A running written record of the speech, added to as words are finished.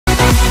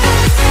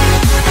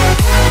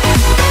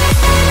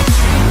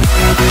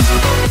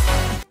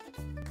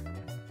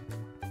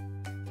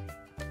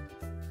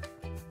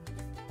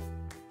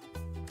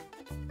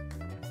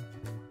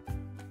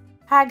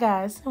Hi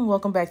guys, and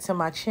welcome back to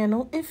my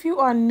channel. If you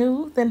are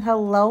new, then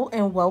hello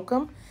and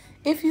welcome.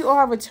 If you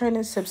are a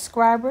returning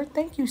subscriber,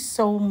 thank you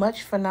so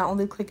much for not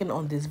only clicking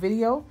on this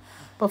video,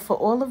 but for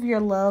all of your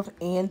love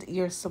and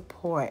your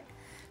support.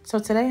 So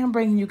today I'm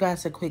bringing you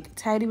guys a quick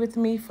tidy with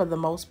me. For the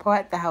most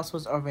part, the house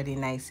was already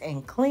nice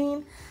and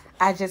clean.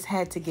 I just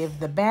had to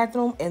give the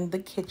bathroom and the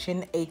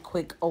kitchen a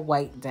quick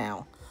wipe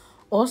down.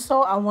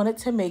 Also, I wanted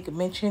to make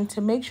mention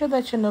to make sure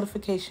that your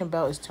notification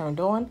bell is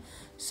turned on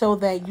so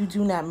that you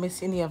do not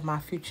miss any of my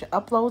future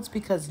uploads,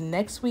 because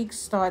next week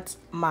starts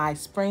my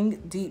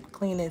spring deep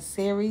cleaning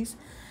series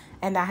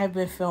and I have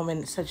been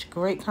filming such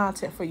great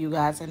content for you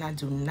guys and I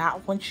do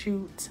not want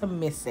you to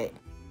miss it.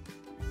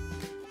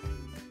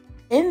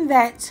 In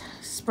that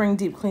spring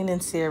deep cleaning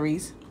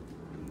series,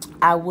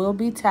 I will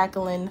be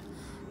tackling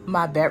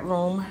my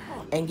bedroom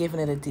and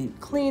giving it a deep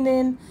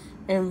cleaning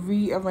and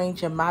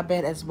rearranging my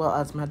bed as well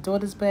as my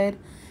daughter's bed.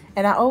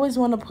 And I always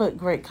want to put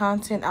great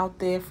content out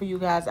there for you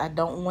guys. I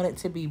don't want it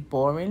to be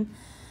boring.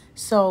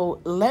 So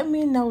let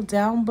me know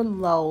down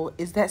below,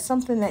 is that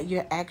something that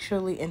you're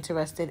actually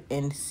interested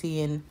in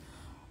seeing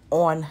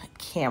on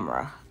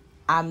camera?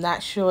 I'm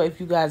not sure if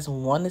you guys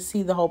want to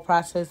see the whole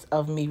process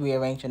of me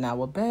rearranging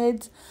our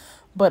beds.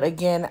 But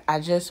again, I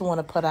just want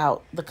to put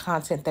out the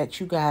content that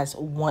you guys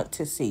want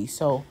to see.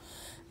 So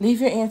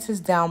leave your answers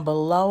down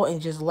below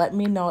and just let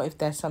me know if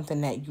that's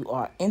something that you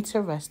are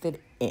interested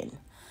in.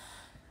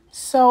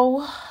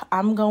 So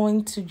I'm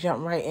going to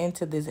jump right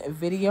into this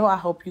video. I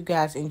hope you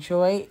guys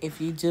enjoy.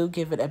 If you do,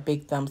 give it a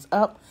big thumbs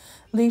up.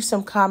 Leave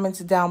some comments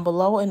down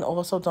below, and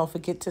also don't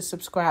forget to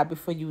subscribe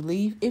before you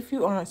leave if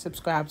you aren't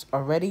subscribed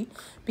already,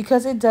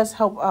 because it does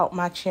help out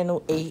my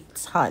channel a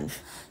ton.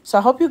 So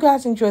I hope you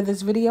guys enjoy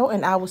this video,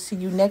 and I will see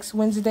you next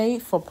Wednesday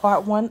for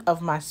part 1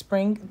 of my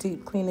spring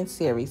deep cleaning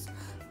series.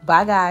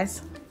 Bye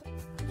guys.